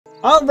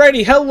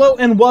Alrighty, hello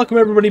and welcome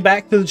everybody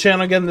back to the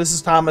channel again. This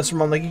is Thomas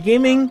from Unlucky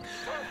Gaming.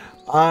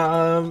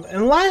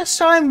 And last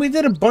time we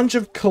did a bunch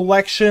of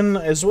collection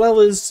as well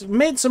as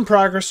made some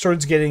progress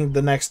towards getting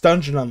the next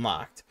dungeon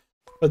unlocked.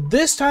 But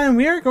this time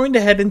we are going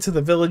to head into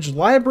the village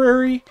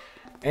library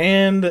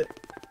and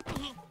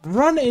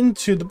run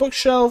into the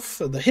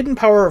bookshelf, The Hidden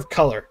Power of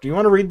Color. Do you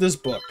want to read this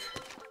book?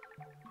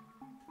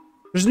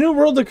 There's a new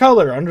world of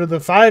color under the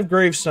 5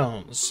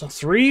 gravestones.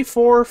 3,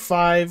 4,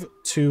 5,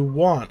 2,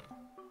 1.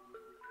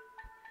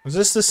 Is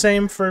this the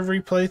same for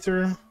every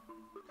playthrough?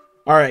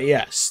 Alright,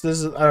 yes. This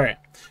is alright.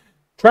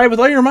 Try with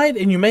all your might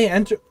and you may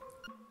enter.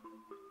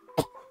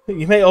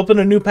 You may open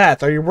a new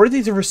path. Are you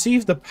worthy to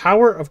receive the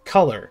power of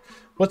color?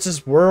 What's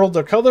this world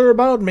of color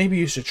about? Maybe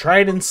you should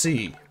try it and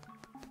see.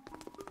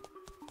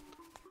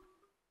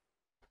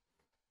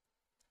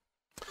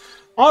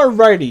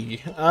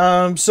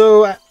 Alrighty.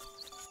 So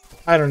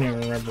I don't even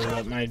remember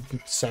what my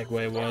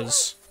segue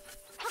was.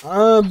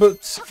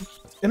 But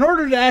in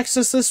order to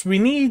access this, we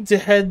need to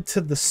head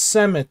to the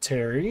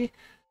cemetery.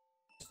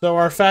 So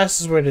our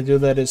fastest way to do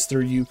that is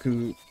through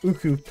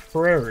Uku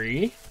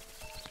Prairie.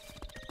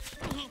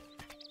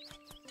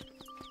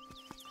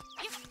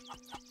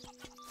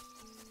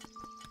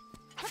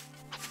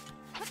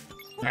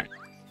 Alright,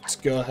 let's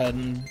go ahead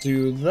and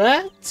do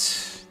that.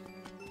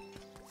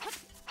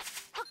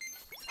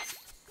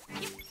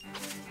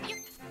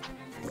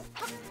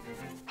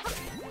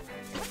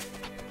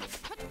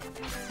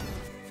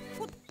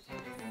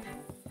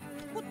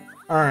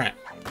 Alright.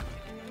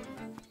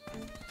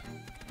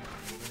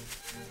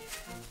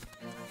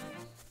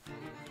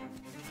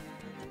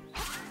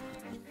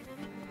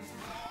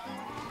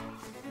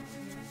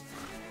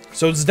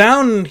 So it's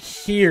down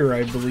here,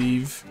 I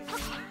believe.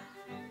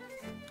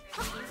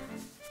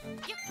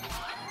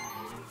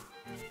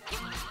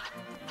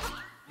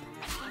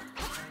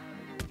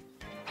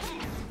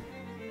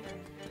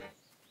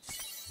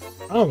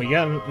 Oh, we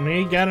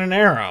got an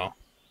arrow.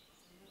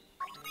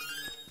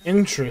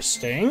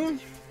 Interesting.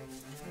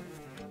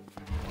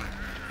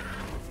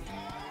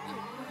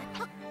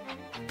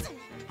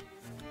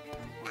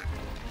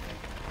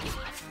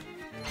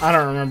 I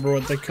don't remember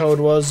what the code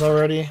was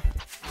already.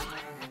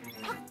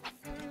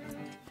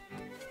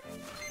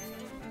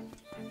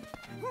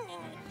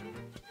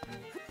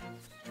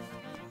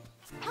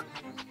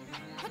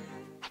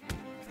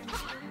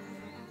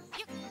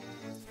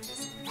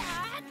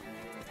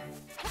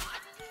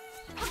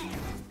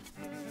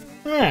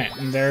 Alright,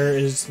 and there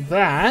is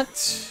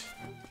that.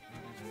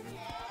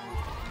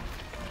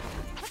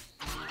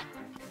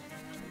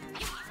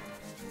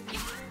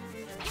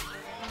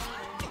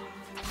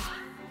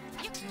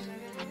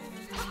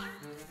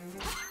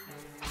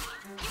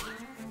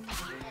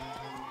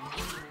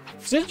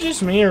 Is it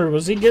just me, or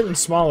was he getting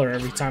smaller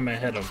every time I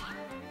hit him?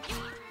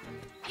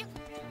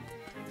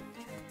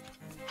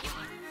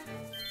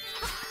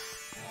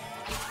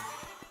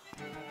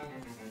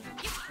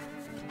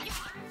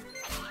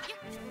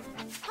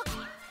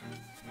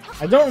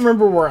 I don't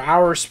remember where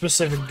our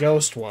specific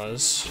ghost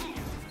was.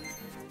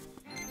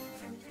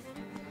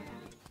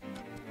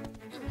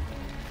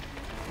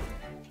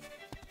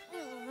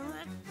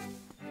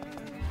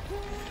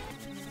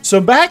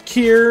 So back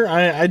here,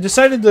 I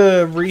decided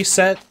to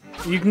reset.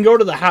 You can go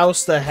to the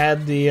house that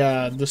had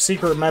the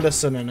secret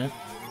medicine in it.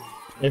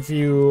 If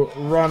you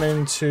run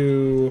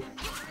into...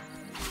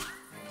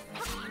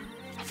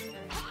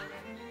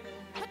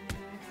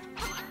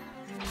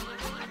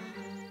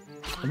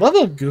 I love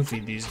how goofy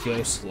these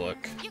ghosts look.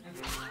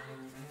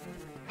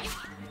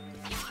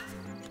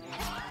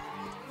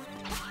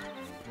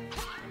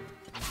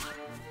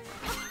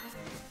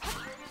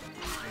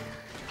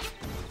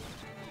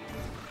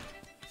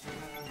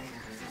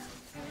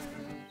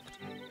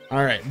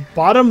 Alright,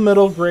 bottom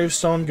middle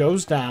gravestone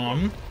goes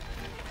down.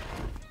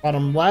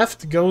 Bottom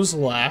left goes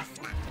left.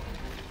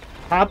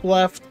 Top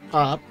left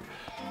up.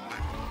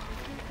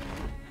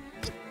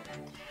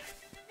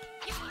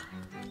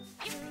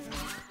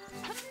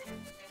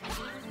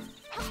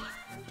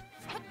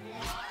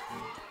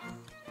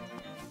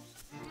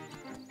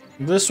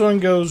 This one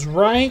goes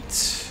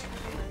right.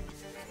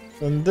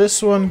 Then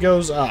this one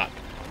goes up.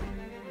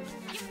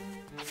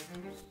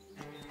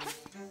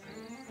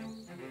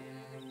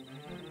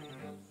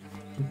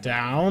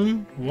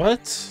 Down?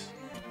 What?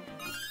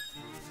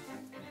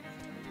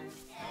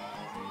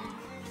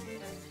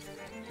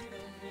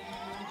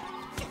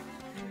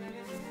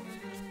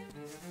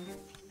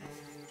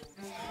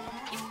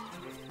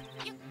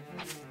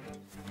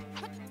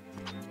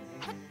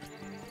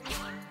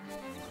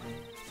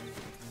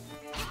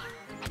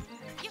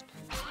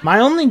 My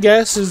only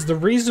guess is the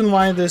reason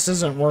why this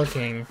isn't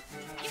working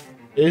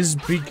is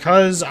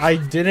because I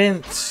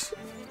didn't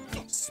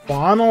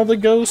spawn all the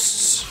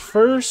ghosts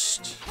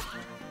first.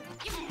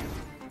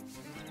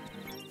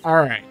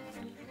 Alright,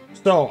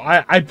 so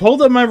I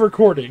pulled up my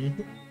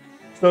recording.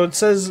 So it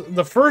says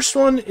the first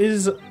one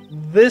is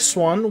this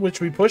one,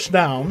 which we push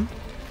down.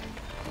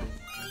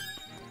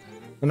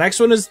 The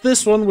next one is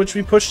this one, which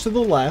we push to the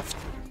left.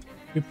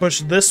 We push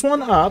this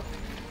one up.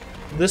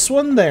 This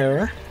one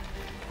there.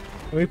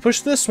 And we push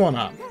this one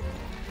up.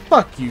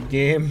 Fuck you,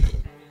 game.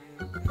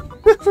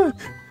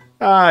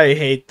 I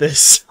hate this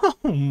so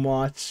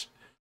much.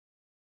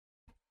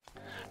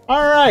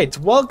 Alright,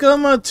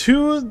 welcome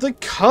to the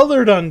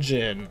Color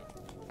Dungeon.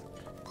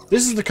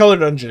 This is the Color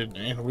Dungeon,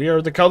 and we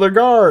are the Color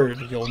Guard.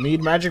 You'll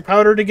need magic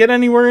powder to get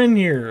anywhere in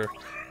here.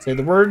 Say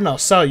the word and I'll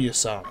sell you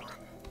some.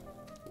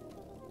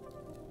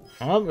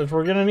 Well, if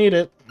we're gonna need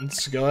it,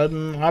 let's go ahead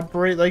and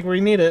operate like we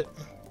need it.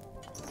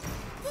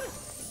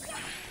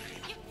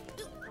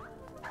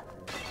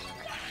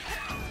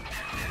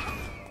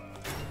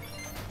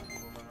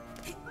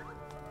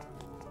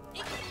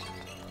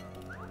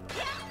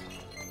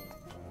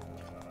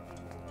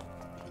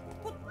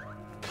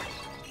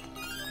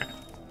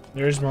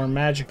 There's more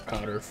magic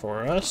powder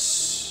for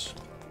us.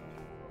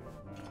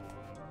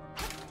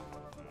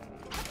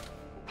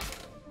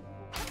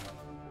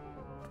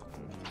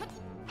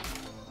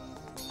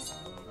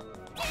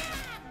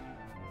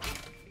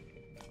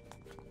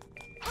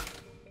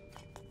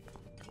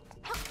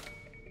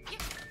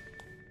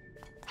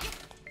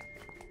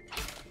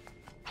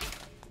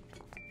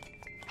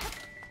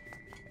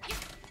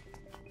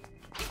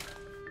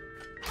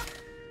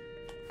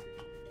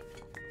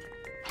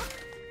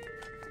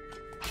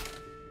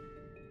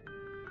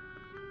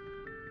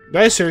 Do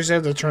I seriously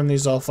have to turn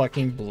these all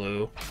fucking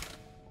blue?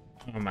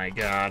 Oh my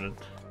god.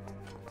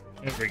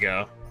 There we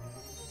go.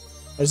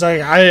 I was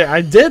like,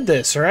 I did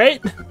this, right?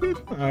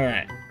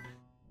 Alright.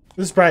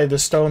 This is probably the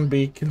stone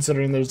beak,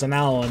 considering there's an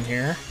owl in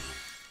here.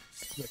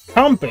 The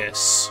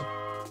compass.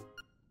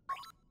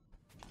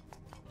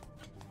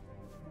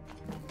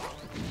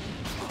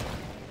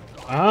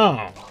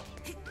 Oh.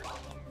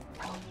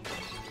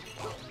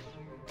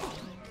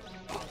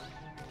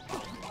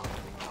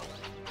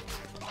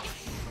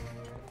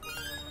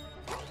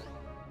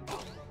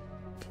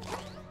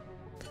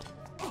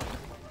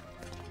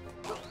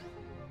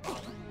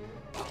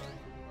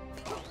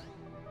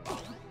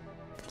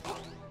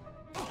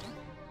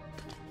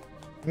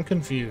 I'm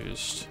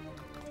confused.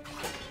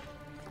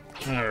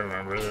 I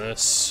remember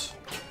this.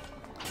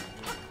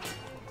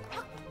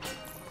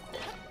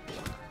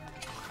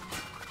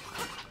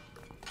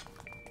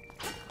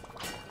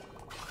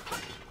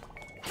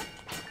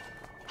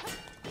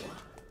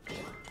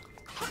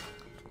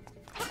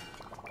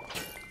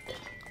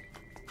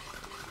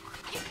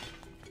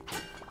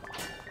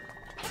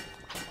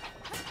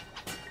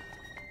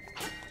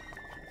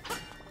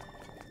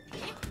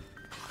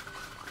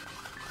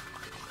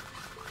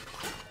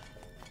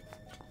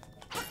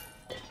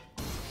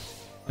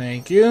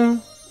 Thank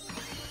you.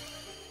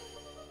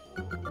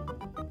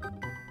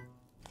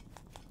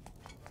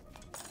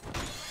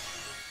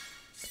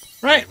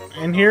 Right,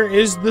 and here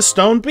is the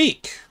stone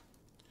beak.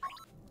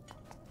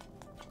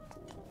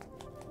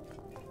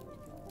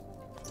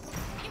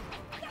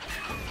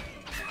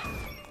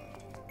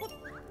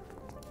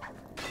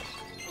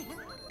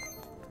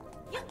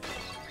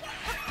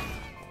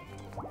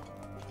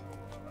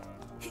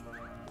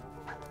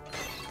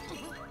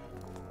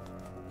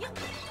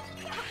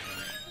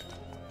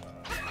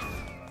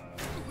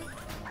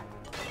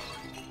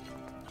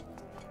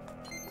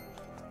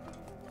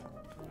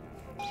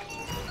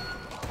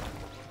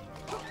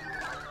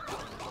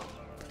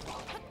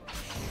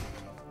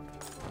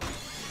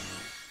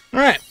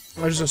 Alright,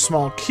 there's a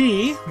small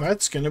key.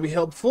 That's going to be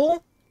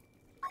helpful.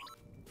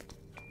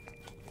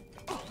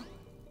 I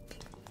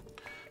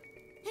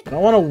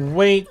don't want to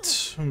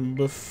wait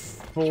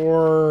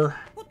before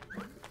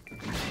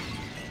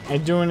I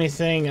do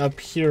anything up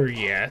here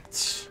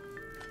yet.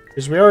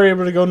 Because we are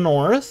able to go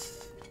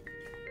north.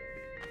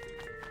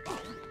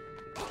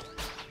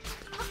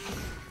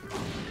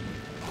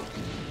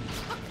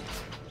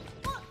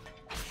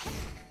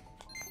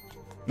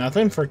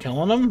 Nothing for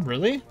killing them?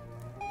 Really?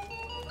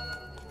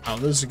 Oh,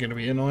 this is gonna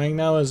be annoying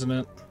now, isn't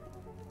it?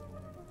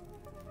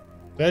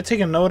 Did I take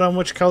a note on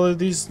which color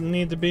these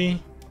need to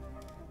be?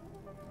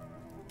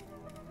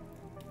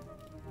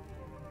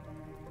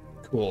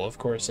 Cool, of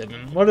course I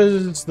didn't. What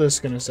is this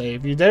gonna say?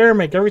 If you dare,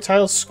 make every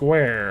tile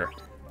square.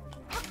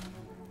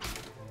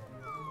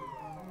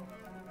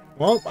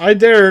 Well, I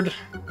dared.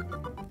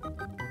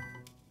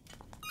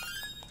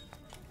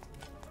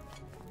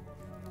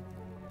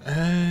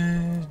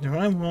 Do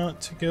I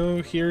want to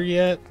go here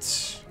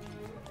yet?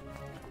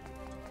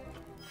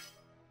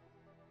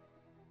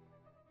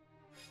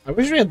 I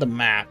wish we had the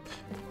map.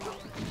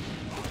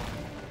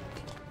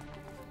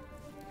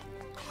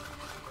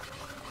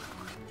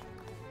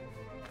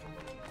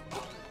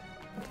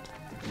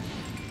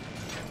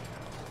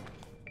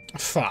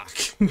 Fuck.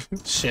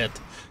 Shit.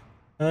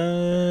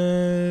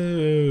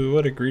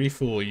 What a greedy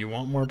fool. You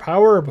want more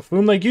power? A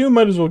buffoon like you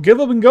might as well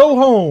give up and go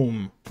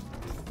home.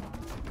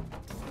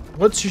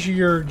 What's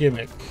your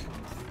gimmick?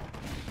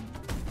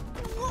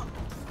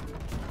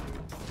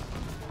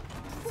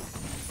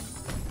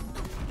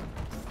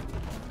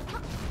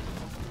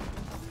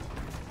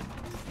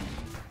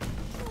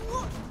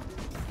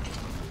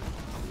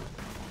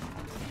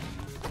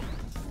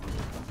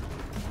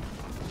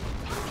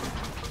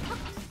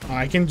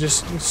 I can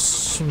just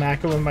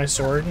smack him with my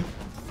sword.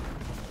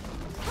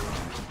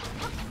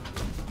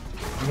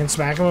 can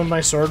smack him with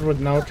my sword with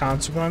no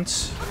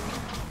consequence.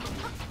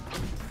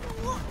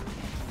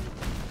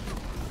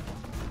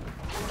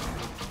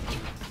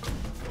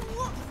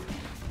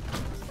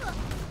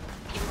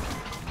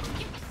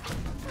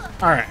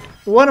 Alright,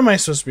 what am I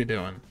supposed to be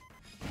doing?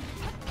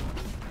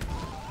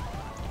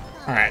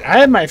 Alright, I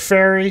have my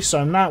fairy,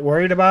 so I'm not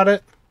worried about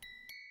it.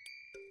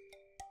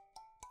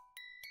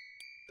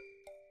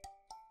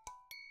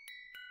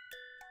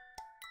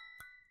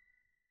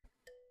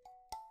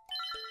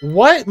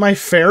 What? My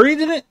fairy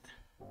didn't?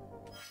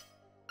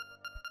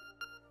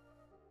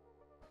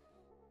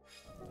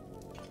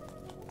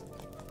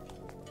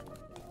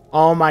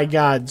 Oh my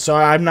god, so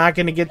I'm not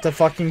gonna get the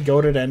fucking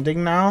goated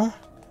ending now?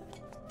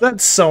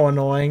 That's so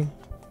annoying.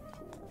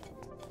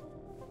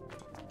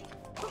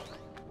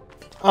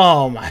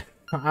 Oh my...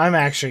 I'm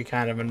actually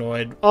kind of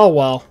annoyed. Oh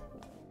well.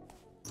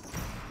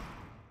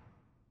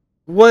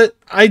 What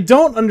I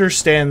don't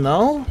understand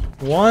though...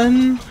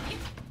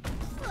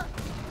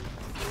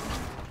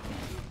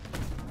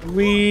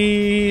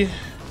 We...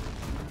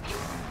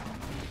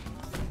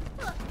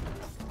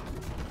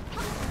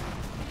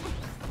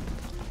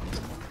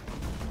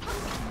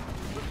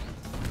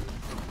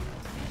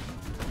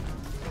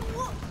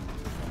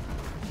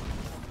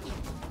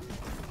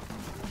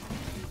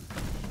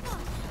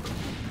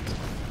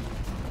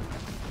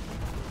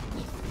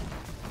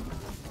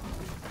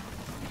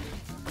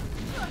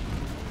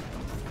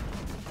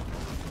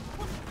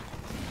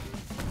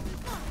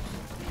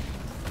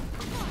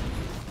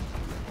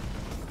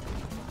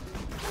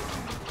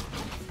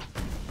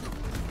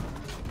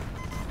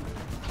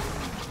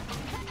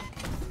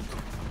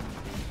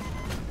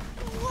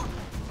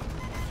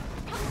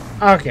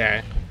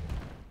 Okay.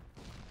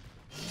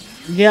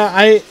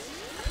 Yeah,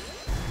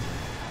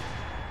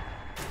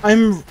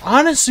 I'm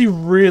honestly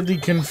really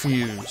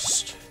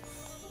confused.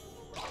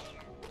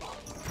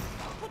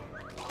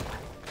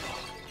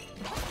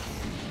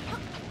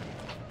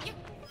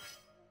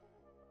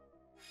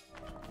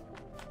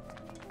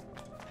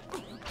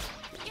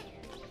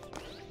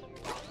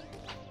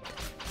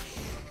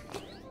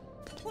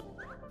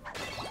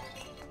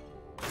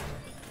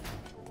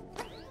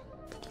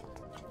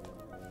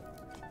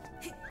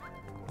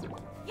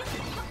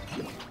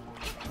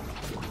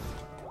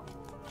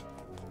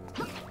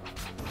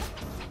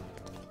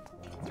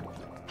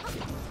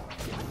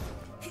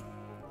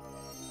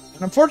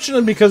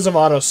 Unfortunately, because of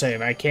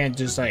autosave, I can't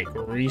just, like,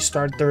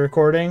 restart the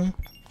recording.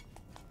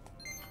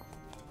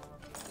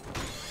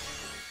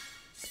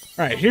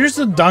 Alright, here's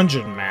the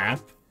dungeon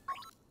map.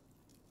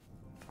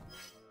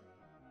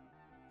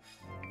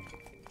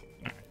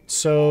 Alright,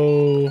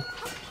 so...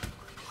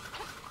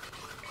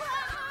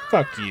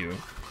 Fuck you.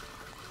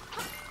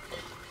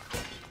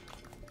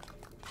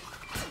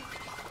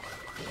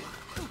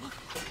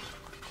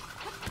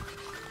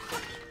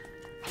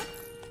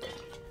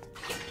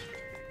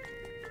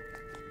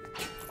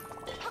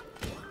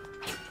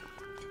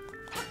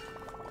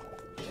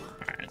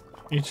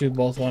 You two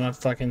both want to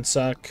fucking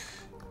suck.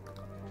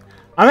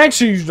 I'm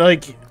actually,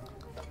 like...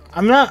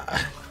 I'm not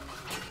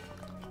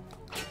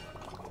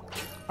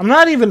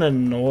even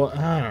annoyed.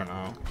 I don't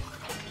know.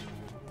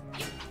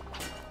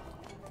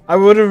 I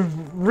would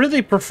have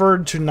really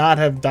preferred to not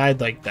have died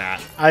like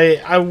that.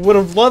 I would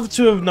have loved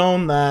to have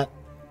known that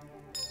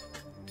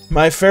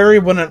my fairy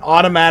wouldn't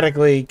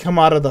automatically come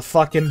out of the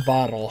fucking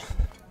bottle.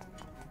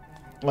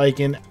 Like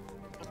in...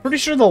 I'm pretty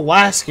sure the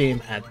last game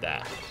had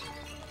that.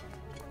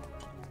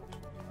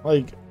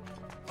 Like,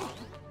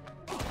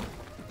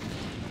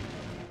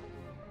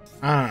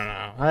 I don't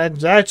know.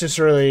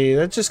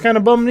 That just kind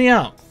of bummed me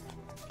out.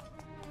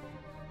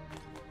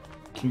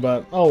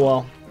 But, oh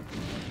well.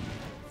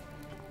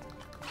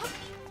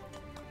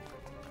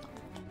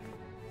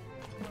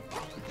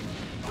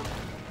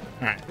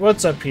 Alright,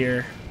 what's up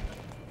here?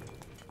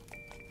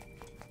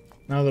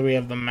 Now that we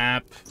have the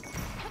map.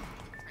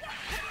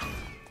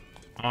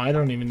 Oh, I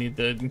don't even need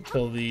to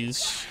kill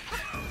these.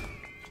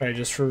 Try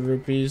just for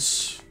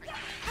rupees.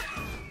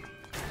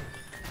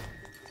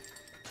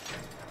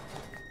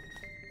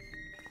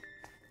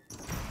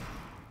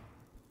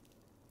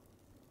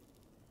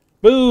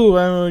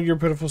 Boo! Your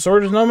pitiful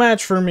sword is no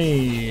match for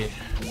me.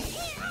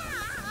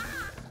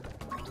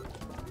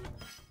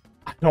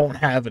 I don't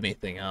have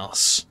anything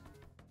else.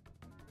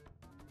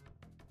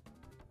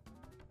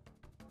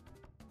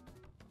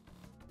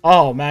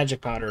 Oh,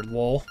 magic powder,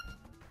 lol.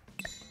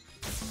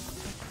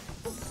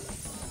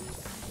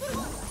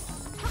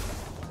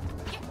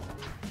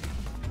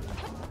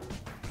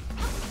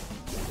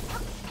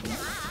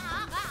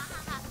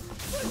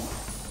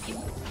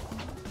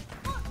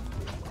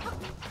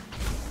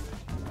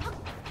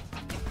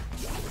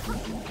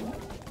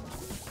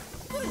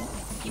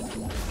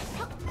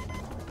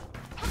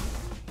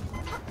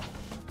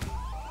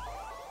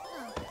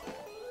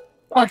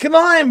 Fucking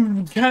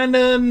I'm kind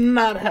of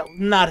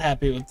not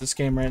happy with this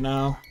game right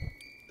now.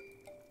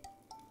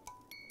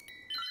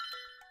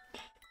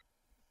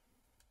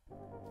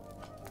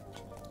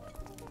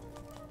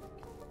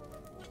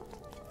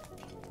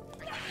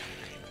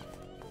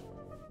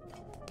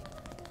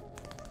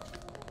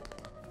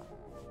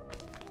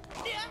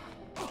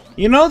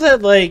 You know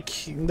that, like,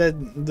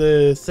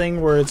 the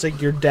thing where it's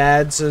like your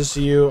dad says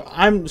to you,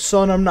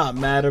 son, I'm not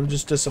mad, I'm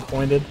just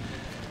disappointed.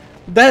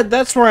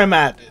 That's where I'm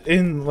at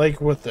in,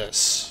 like, with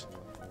this.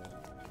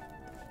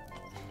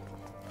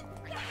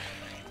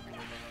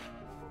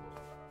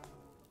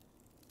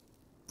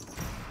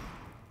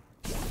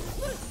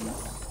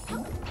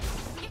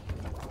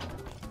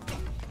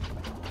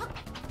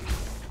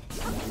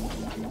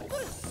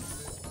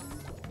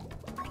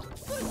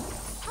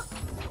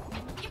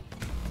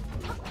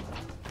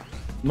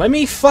 Let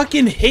me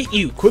fucking hit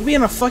you. Quit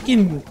being a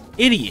fucking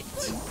idiot.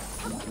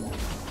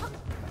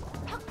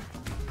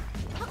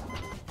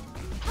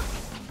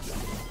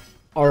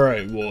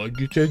 Alright, well,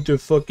 you tend to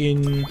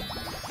fucking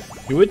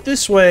do it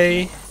this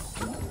way.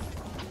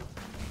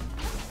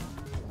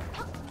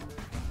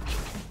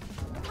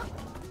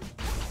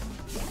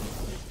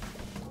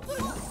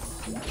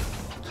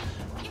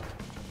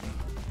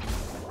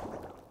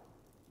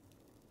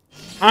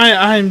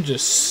 I'm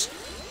just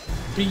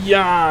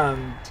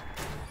beyond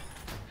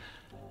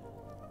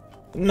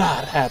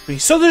not happy.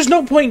 So there's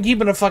no point in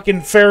keeping a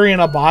fucking fairy in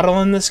a bottle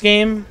in this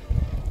game?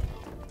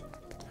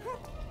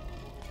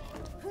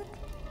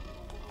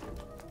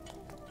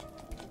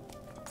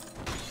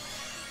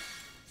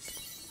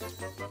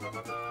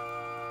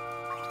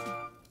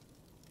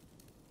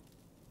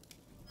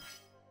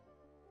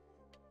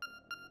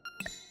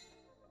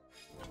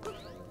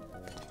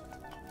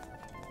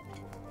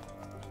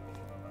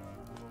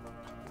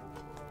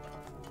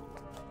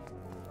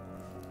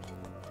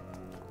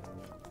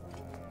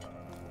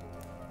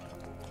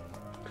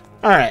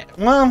 Alright,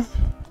 well,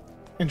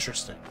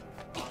 interesting.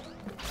 I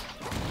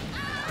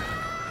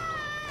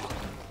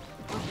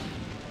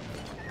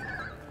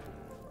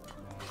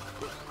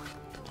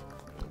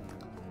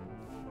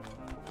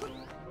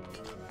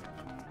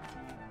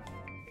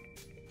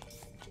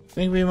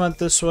think we went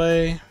this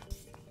way.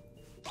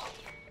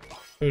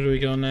 Where do we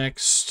go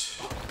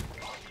next?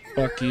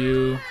 Fuck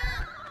you.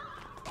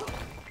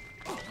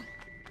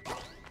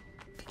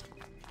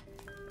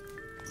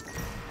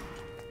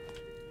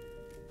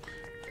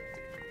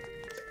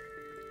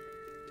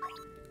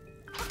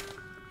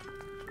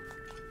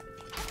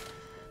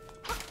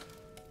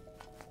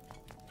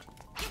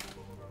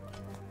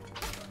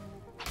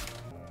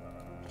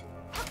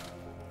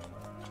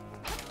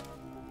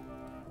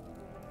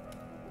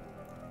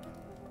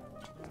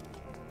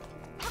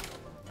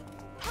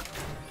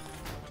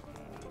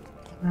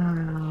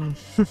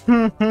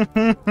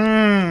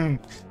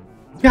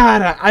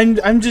 God,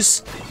 I'm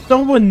just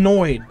so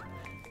annoyed.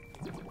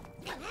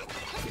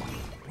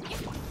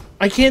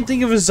 I can't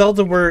think of a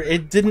Zelda where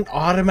it didn't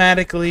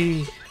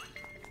automatically.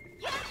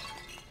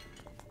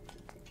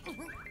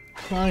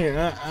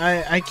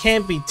 I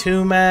can't be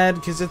too mad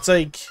because it's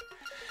like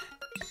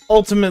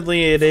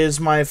ultimately it is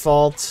my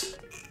fault.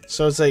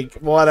 So it's like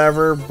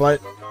whatever,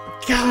 but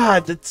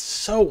God, that's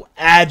so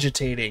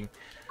agitating.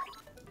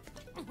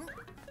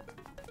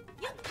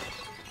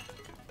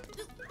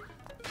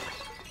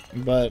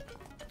 But,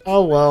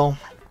 oh well.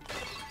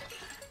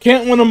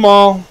 Can't win them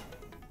all.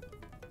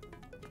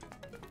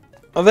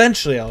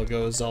 Eventually I'll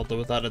go Zelda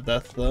without a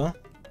death, though.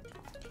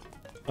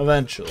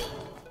 Eventually.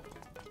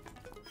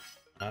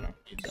 I don't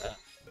need that.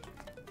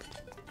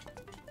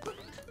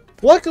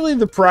 Luckily,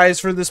 the prize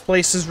for this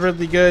place is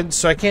really good,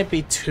 so I can't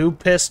be too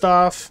pissed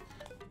off.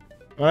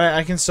 But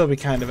I can still be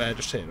kind of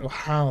agitated. Well,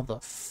 how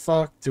the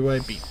fuck do I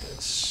beat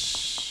this?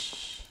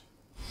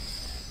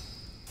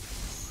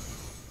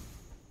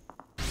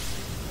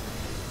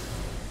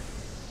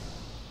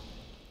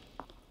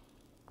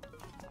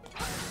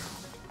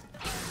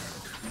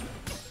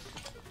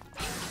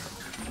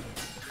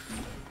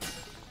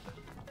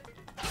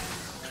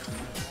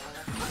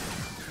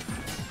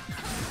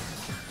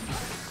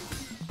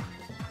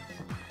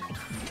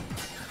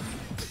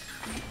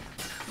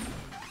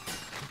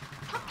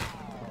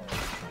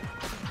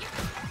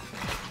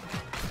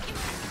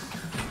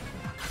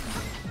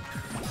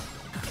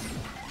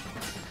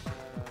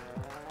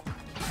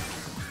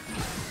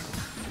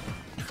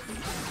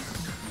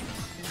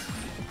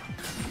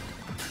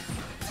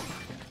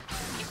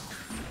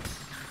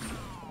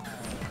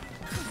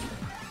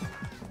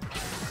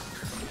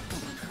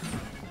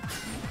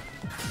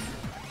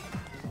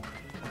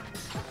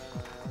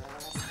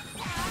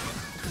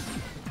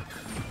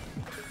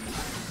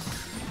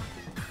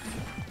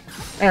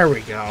 There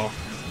we go.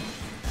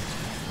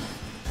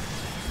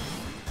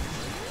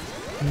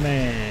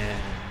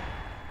 Man.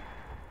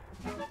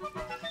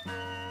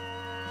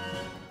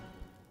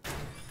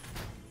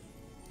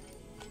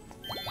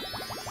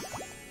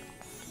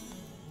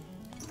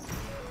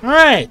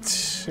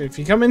 Alright. If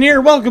you come in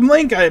here, welcome,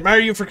 Link. I admire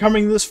you for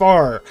coming this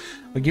far.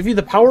 I'll give you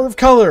the power of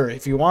color.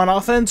 If you want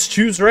offense,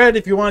 choose red.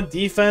 If you want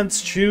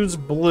defense, choose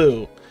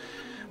blue.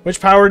 Which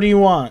power do you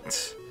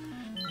want?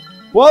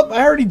 Well,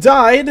 I already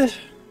died.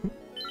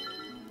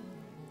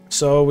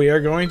 So we are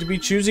going to be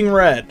choosing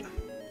red.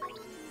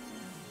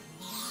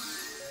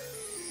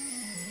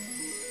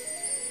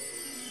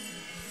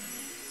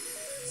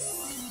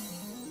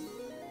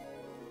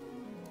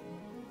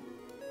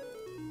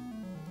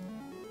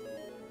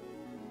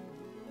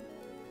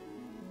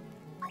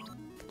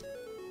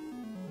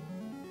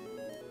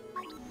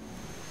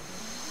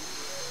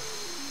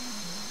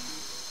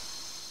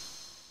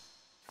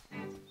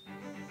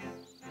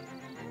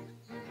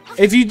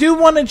 If you do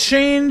want to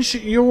change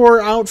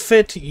your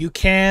outfit, you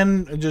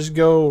can just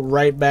go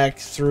right back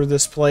through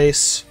this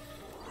place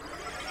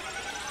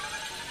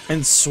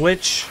and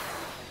switch.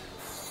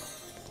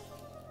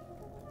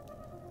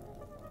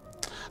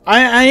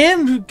 I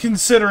am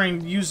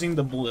considering using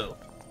the blue.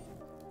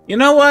 You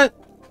know what?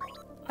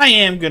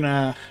 I'm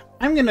gonna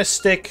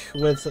stick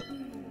with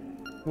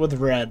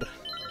red.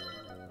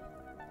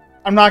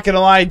 I'm not gonna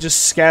lie,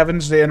 just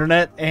scavenged the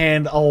internet,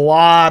 and a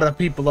lot of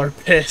people are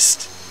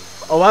pissed.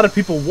 A lot of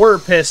people were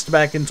pissed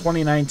back in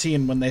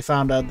 2019 when they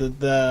found out that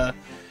the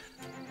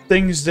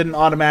things didn't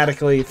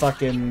automatically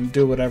fucking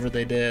do whatever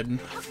they did.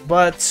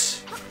 But,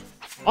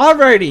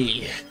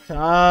 alrighty.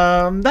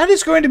 That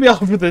is going to be all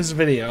for this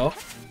video.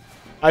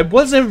 I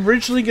was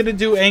originally going to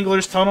do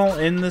Angler's Tunnel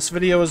in this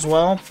video as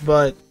well,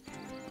 but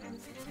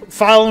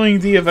following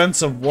the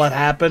events of what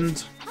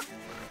happened,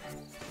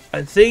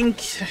 I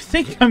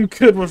think I'm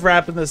good with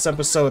wrapping this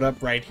episode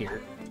up right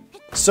here.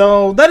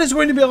 So that is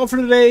going to be all for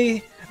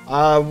today.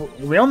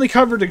 We only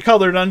covered the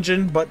color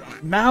dungeon, but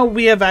now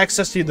we have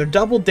access to either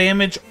double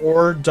damage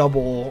or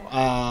double,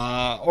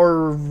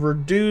 or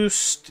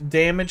reduced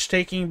damage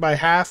taking by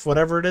half,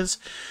 whatever it is,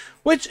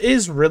 which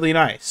is really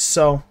nice.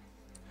 So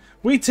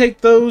we take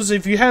those.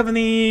 If you have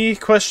any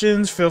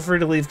questions, feel free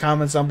to leave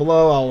comments down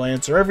below. I'll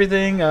answer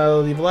everything.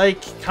 Leave a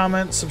like,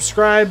 comment,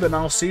 subscribe, and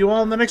I'll see you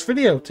all in the next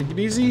video. Take it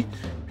easy.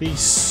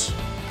 Peace.